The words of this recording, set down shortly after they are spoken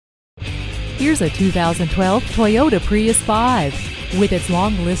Here's a 2012 Toyota Prius 5. With its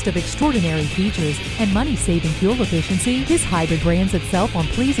long list of extraordinary features and money-saving fuel efficiency, this hybrid brands itself on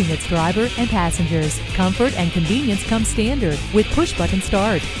pleasing its driver and passengers. Comfort and convenience come standard with push-button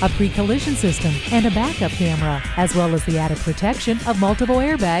start, a pre-collision system, and a backup camera, as well as the added protection of multiple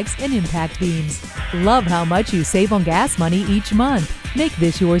airbags and impact beams. Love how much you save on gas money each month. Make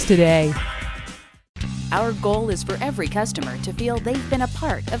this yours today. Our goal is for every customer to feel they've been a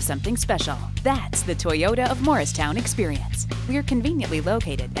part of something special. That's the Toyota of Morristown experience. We're conveniently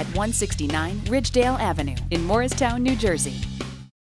located at 169 Ridgedale Avenue in Morristown, New Jersey.